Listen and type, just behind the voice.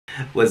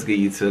What's good,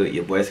 YouTube?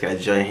 Your boy Scott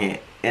Jordxn,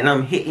 and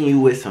I'm hitting you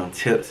with some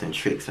tips and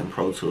tricks and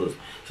Pro Tools.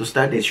 So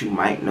stuff that you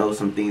might know,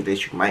 some things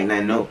that you might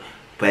not know.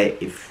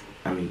 But you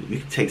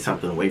can take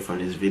something away from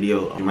this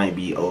video. You might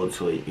be old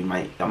to it.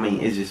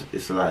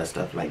 It's a lot of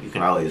stuff. Like, you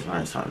can always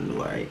learn something new,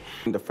 alright?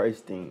 The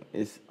first thing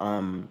is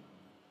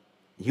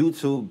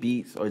YouTube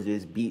beats, or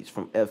just beats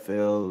from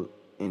FL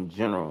in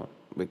general,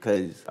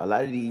 because a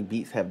lot of these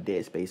beats have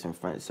dead space in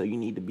front, so you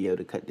need to be able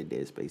to cut the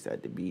dead space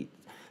out the beat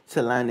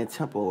to line the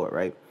tempo up,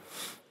 right?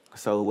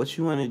 So what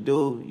you want to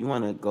do, you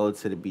want to go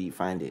to the beat,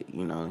 find it,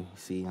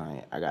 see,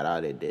 like, I got all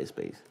that dead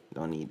space,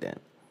 don't need that.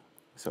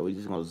 So we're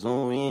just going to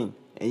zoom in,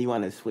 and you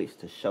want to switch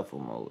to shuffle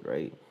mode,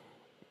 right?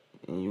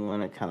 And you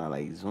want to kind of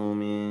like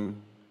zoom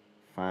in,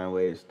 find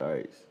where it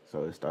starts.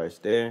 So it starts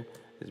there,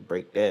 just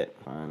break that,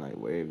 find like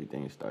where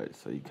everything starts.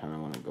 So you kind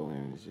of want to go in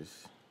and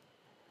it's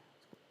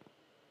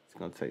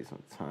going to take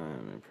some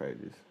time and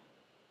practice.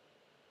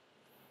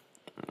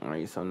 All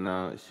right, so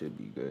now it should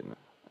be good now.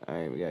 All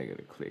right, we got to get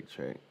a click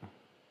track.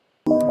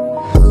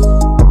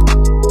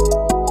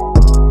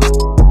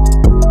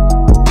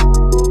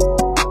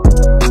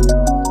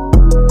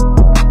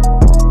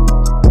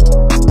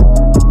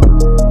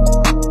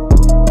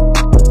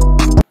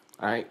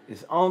 Alright,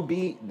 it's on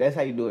beat. That's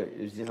how you do it.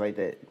 It's just like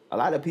that. A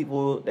lot of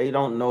people, they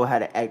don't know how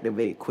to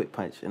activate quick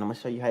punch, and I'm gonna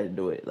show you how to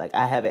do it. Like,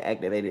 I have it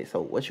activated.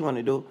 So what you want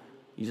to do,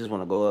 you just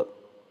want to go up.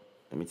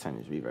 Let me turn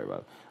this reverb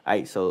off.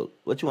 Alright, so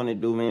what you want to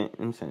do, man, let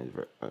me turn this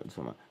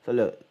so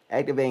look,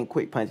 activating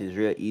quick punch is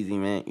real easy,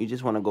 man. You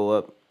just want to go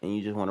up and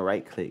you just want to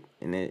right click,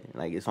 and then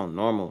like it's on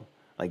normal.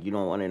 Like, you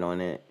don't want it on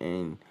that,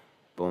 and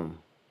boom,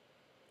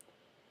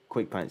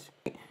 quick punch.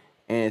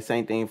 And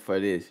same thing for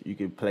this. You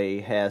can play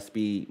half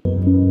speed.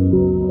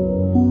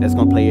 That's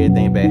gonna play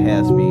everything back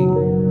half speed.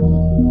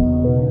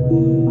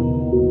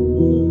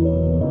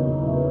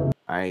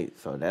 Alright,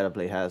 so that'll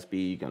play half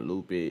speed. You can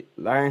loop it.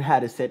 Learn how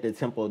to set the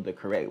tempo the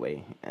correct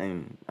way.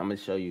 And I'm gonna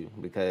show you,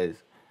 because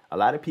a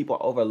lot of people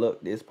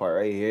overlook this part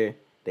right here.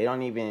 They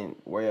don't even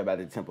worry about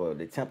the tempo.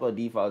 The tempo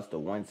defaults to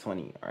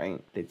 120,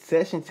 alright? The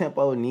session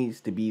tempo needs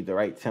to be the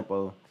right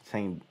tempo,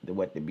 same to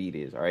what the beat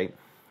is, alright?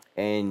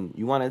 And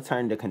you want to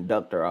turn the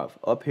conductor off.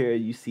 Up here,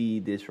 you see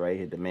this right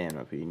here, the man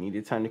up here. You need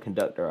to turn the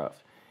conductor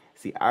off.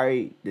 See,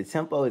 alright, the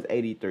tempo is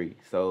 83,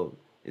 so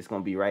it's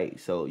going to be right.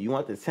 So you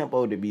want the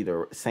tempo to be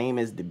the same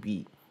as the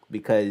beat,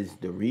 because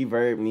the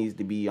reverb needs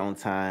to be on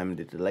time,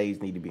 the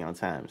delays need to be on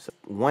time. So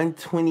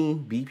 120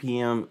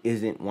 BPM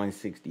isn't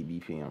 160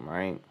 BPM,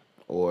 right?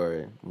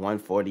 Or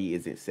 140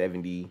 isn't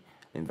 70,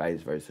 and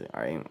vice versa,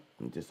 all right?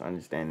 Just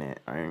understand that,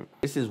 all right?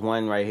 This is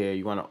one right here.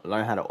 You want to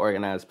learn how to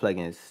organize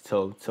plugins.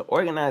 So to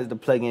organize the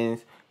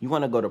plugins, you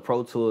want to go to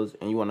Pro Tools,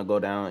 and you want to go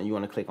down, and you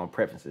want to click on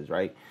Preferences,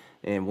 right?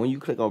 And when you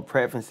click on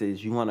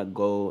Preferences, you want to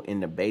go in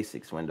the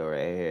Basics window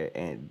right here,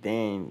 and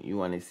then you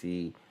want to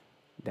see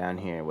down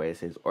here where it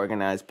says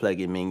Organize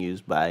Plugin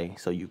Menus by.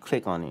 So you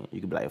click on it.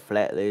 You can be like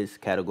Flat List,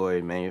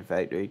 Category,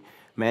 Manufacturer,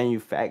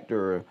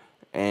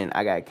 and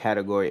I got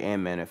Category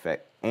and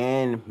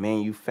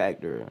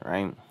Manufacturer,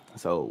 right?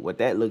 So what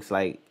that looks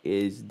like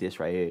is this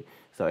right here.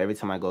 So every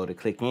time I go to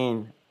click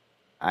in,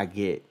 I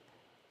get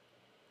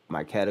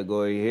my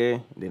category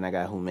here, then I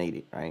got who made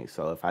it, right?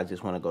 So if I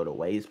just want to go to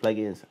Waves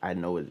plugins, I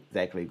know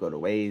exactly go to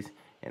Waves,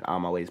 and all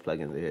my Waves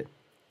plugins are here.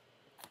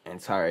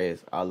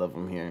 Antares, all of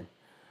them here.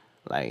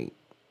 Like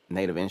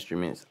Native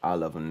Instruments,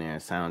 all of them there.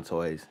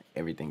 SoundToys,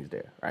 everything's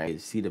there, right? You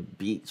see the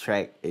beat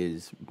track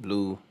is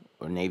blue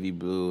or navy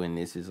blue, and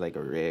this is like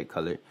a red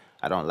color.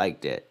 I don't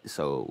like that.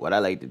 So what I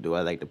like to do,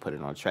 I like to put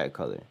it on track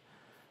color.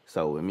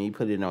 So with me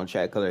putting it on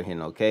track color,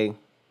 hitting OK,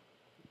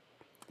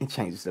 it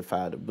changes the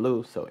file to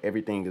blue. So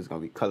everything is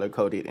going to be color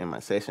coded in my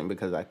session,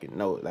 because I can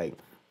know, like,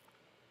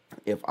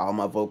 if all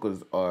my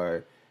vocals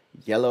are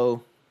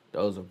yellow,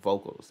 those are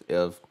vocals.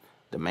 If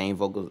the main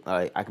vocals,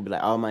 I could be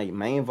like, all my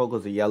main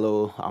vocals are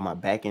yellow, all my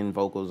back end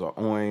vocals are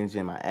orange,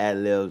 and my ad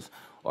libs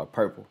are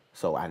purple.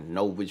 So I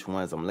know which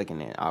ones I'm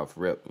looking at off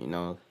rip,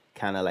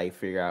 kind of like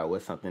figure out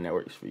what's something that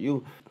works for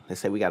you. Let's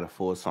say we got a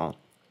full song,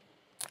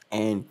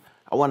 and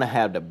I want to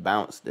have the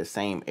bounce the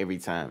same every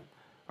time,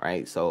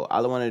 right? So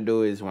all I want to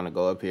do is want to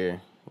go up here,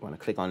 you want to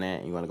click on that,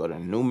 and you want to go to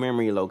new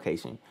memory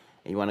location,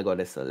 and you want to go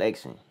to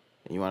selection,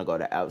 and you want to go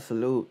to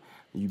absolute,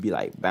 and you be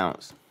like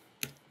bounce,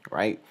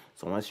 right?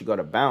 So once you go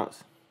to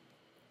bounce,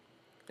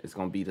 it's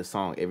going to be the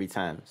song every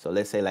time. So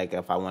let's say, like,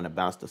 if I want to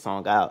bounce the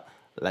song out,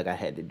 like I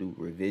had to do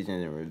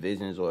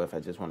revisions, or if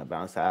I just want to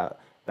bounce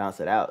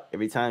it out,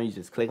 every time you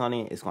just click on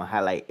it, it's going to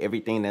highlight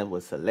everything that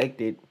was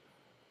selected.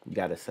 You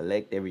got to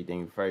select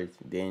everything first.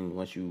 Then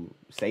once you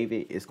save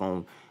it, it's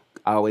going to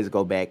always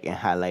go back and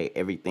highlight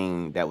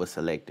everything that was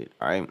selected,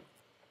 all right?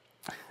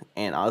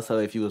 And also,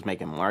 if you was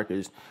making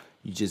markers,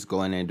 you just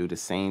go in there and do the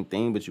same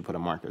thing, but you put a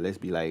marker. Let's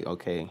be like,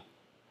 okay,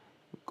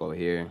 go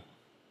here,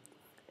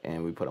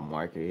 and we put a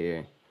marker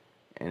here,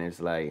 and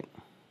it's like,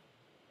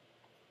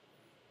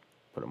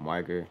 put a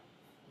marker,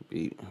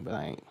 be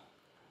like,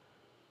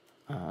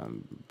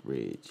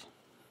 bridge,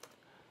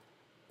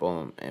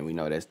 boom, and we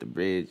know that's the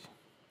bridge.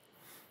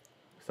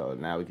 So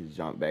now we can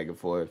jump back and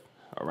forth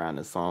around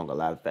the song a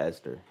lot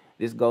faster.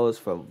 This goes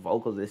for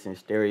vocals that's in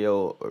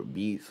stereo, or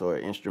beats, or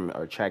instrument,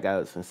 or track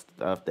outs and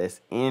stuff that's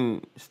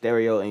in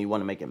stereo and you want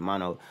to make it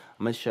mono.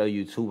 I'm gonna show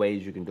you 2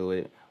 ways you can do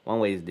it.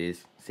 One way is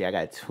this. See, I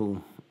got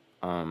two.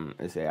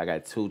 Let's say I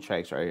got 2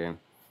 tracks right here.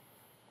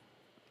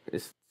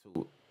 It's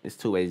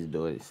two ways to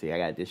do it. See, I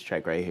got this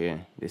track right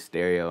here, this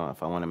stereo.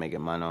 If I want to make it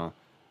mono,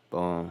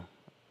 boom.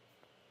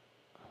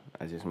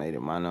 I just made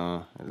it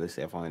mono. Let's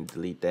say if I want to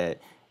delete that,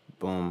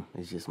 boom,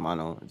 it's just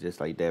mono, just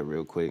like that,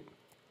 real quick.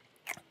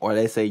 Or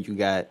let's say you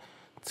got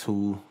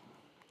 2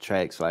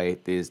 tracks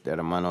like this that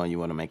are mono, you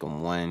want to make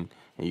them one,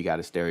 and you got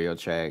a stereo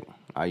track.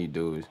 All you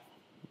do is,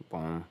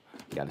 boom,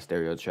 you got a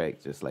stereo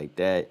track just like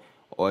that.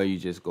 Or you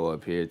just go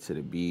up here to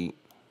the beat.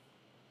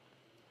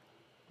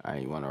 All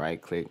right, you want to right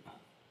click.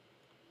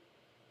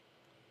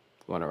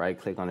 You want to right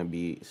click on the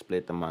beat,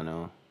 split the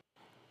mono.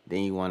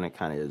 Then you want to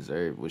kind of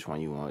observe which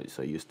one you want.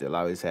 So you still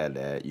always have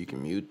that. You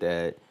can mute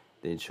that,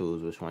 then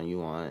choose which one you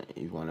want.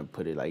 You want to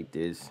put it like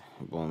this.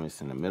 Boom, it's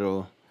in the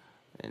middle.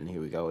 And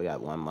here we go. We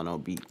got one mono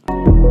beat.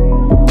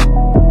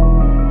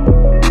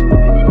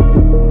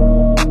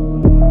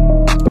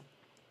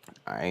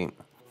 Alright.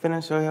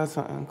 Finna show y'all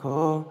something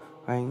cool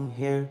right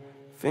here.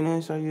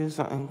 Finna show you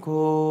something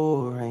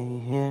cool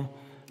right here.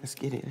 Let's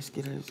get it, let's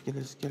get it, let's get it,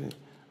 let's get it.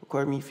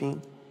 Record me,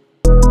 fiend.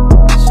 Shit,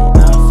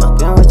 I'm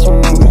fucking with you,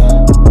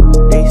 nigga.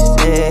 They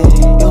say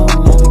you would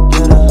never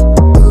get her.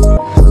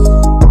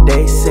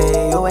 They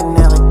say you would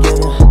never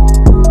get her.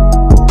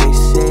 They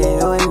say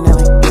you would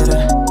never get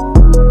her.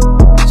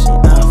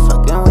 Shit, I'm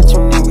fucking with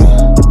you, nigga.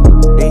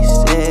 They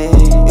say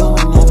you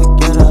would never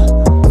get her.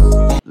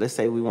 Let's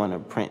say we want to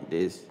print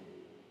this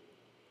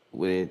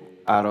with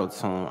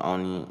auto-tune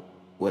only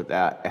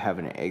without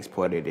having to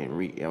export it and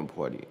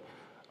re-import it.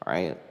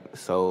 Alright,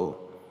 so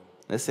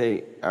let's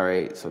say,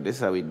 alright, so this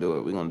is how we do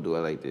it. We're gonna do it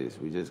like this.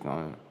 We just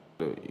gonna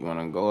do it. You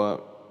wanna go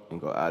up and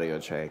go audio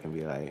track and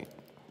be like,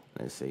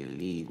 let's say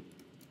lead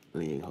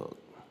hook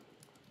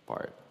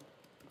part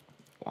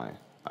 1.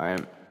 Alright.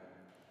 So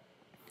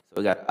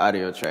we got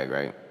audio track,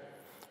 right?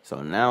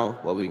 So now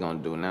what we're gonna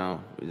do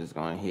now, we're just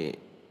gonna hit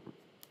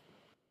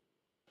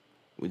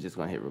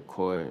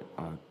record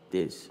on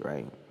this,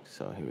 right?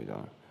 So here we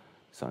go.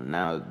 So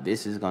now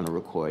this is gonna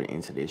record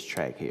into this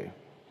track here.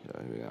 So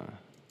here we go.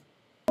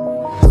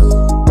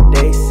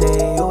 They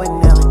say you would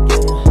never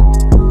get her.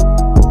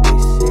 They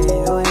say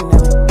you would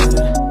never get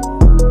her.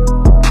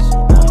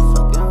 Shit, I'm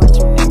fucking with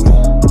you, nigga.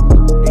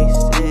 They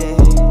say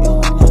you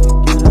would never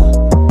get her.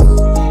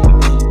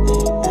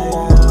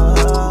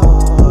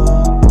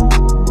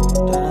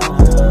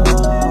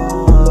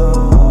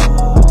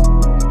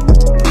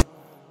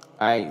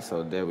 Alright,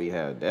 so there we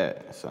have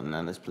that. So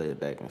now let's play it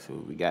back and see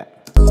what we got.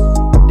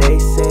 They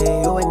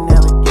say you would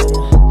never get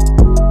her.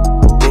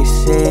 They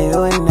say you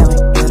would never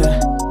get her.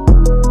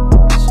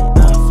 Shit,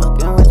 I'm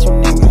fucking with you,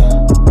 nigga.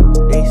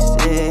 They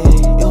say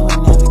you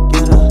would never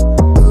get her.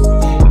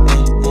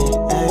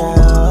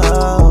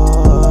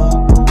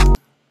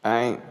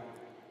 Alright,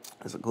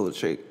 that's a cool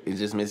trick. It's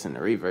just missing the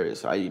reverb.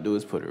 So all you do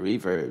is put a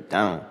reverb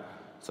down.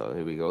 So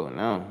here we go.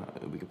 Now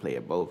we can play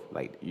it both.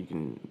 Like you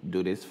can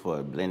do this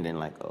for blending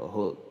like a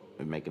hook,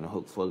 making a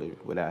hook fuller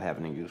without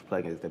having to use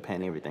plugins to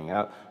pan everything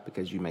out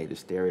because you made a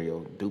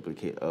stereo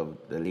duplicate of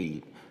the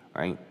lead,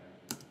 right?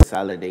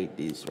 Consolidate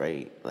this,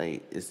 right?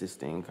 Like it's this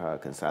thing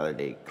called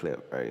consolidate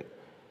clip, right?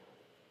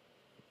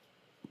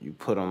 You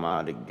put them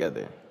all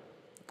together.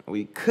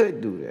 We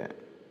could do that,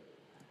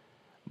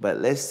 but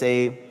let's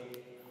say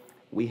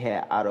we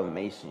had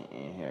automation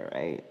in here,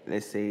 right?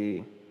 Let's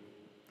say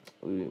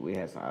we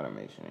had some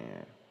automation in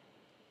here.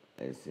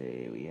 Let's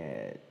say we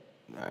had,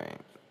 all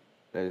right.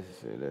 Let's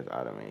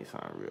automate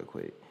something real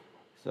quick.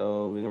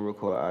 So we can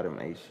record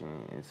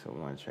automation into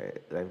one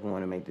track. Like if we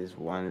want to make this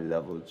one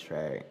level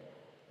track,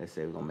 let's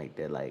say we're gonna make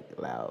that like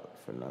loud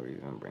for no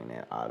reason, bring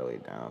that all the way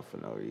down for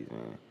no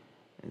reason,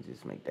 and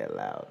just make that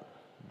loud.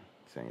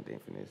 Same thing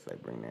for this,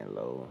 like bring that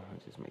low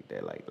and just make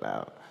that like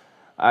loud.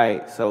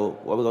 Alright, so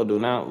what we're gonna do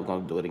now, we're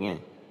gonna do it again.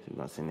 So we're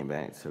gonna send it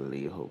back to the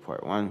lead hook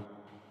part 1.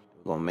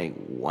 We're gonna make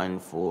one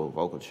full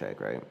vocal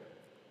track, right?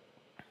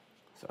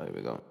 So here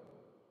we go.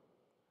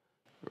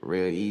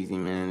 Real easy,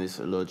 man. It's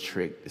a little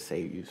trick to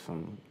save you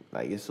some,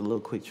 like it's a little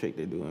quick trick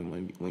to do, and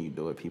when you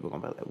do it, people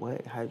gonna be like,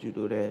 what? How'd you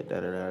do that? Da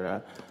da da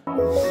da.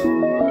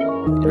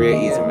 Real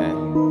easy, man.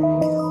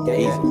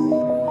 Easy.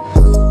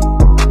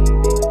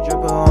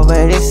 Dripping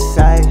over this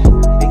side.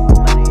 Big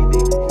money,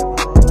 big dripping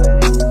over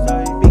this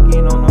side.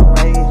 Biggie on the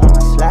raise on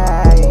the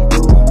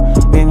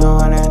slide. Been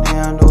on that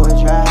down, do a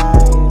try.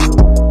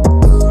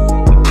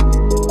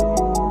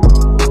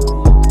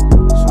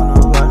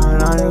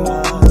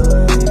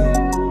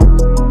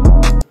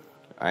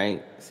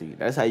 Alright, see,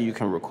 that's how you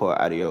can record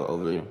audio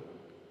over,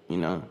 you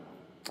know,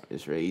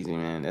 it's real easy,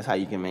 man. That's how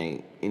you can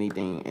make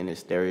anything in a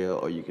stereo,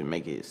 or you can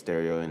make it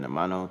stereo in the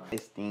mono.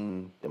 This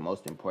thing, the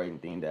most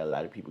important thing that a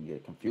lot of people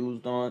get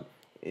confused on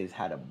is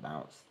how to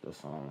bounce the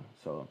song.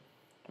 So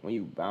when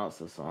you bounce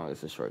the song,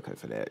 it's a shortcut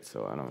for that,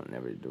 so I don't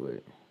never do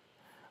it.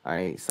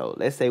 Alright, so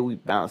let's say we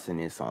bouncing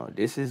this song.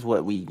 This is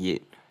what we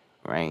get,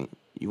 right?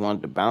 You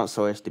want the bounce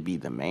source to be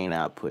the main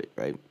output,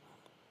 right?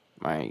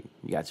 right?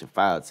 You got your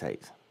file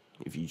types.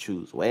 If you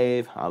choose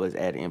WAV, always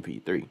add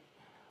MP3.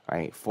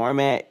 Right?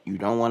 Format, you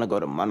don't want to go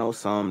to mono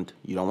summed.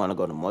 You don't want to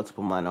go to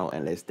multiple mono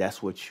unless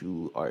that's what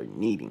you are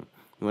needing.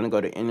 You want to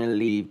go to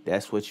interleave.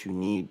 That's what you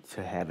need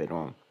to have it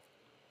on.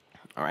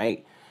 All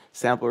right.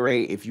 Sample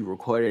rate, if you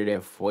recorded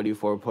at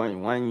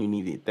 44.1, you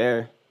need it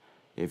there.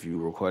 If you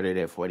recorded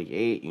at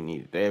 48, you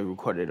need it there.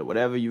 Recorded at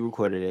whatever you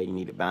recorded at, you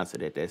need to bounce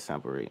it at that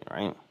sample rate. All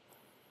right.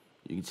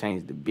 You can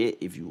change the bit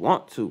if you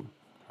want to.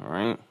 All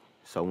right.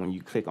 So when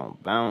you click on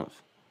bounce,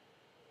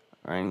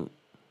 right,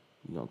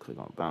 you're going to click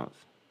on bounce.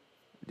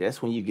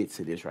 That's when you get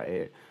to this right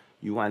here.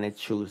 You want to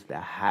choose the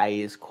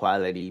highest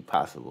quality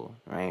possible,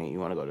 right? You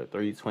want to go to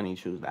 320,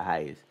 choose the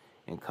highest.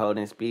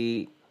 Encoding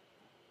speed,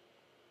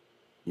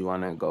 you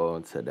want to go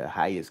to the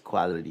highest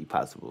quality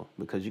possible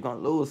because you're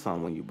going to lose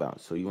some when you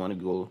bounce. So you want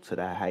to go to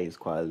the highest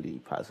quality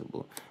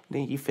possible.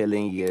 Then you fill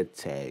in your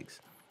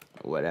tags,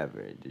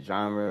 whatever, the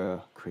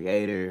genre,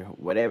 creator,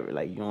 whatever.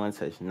 Like, you don't want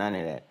to touch none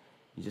of that.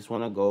 You just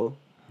want to go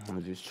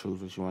and just choose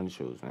what you want to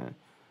choose, man.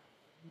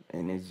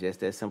 And it's just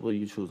that simple.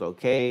 You choose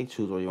OK,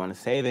 choose where you want to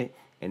save it,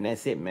 and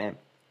that's it, man.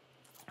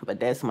 But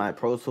that's my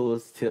Pro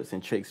Tools tips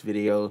and tricks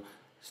video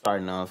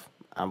starting off.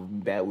 I'll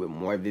be back with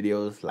more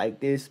videos like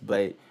this,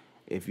 but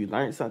if you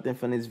learned something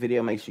from this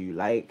video, make sure you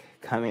like,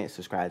 comment,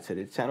 subscribe to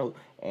the channel,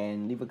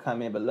 and leave a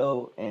comment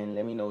below and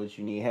let me know what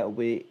you need help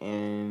with.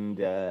 And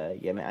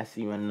yeah, man, I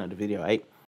see you in another video, right?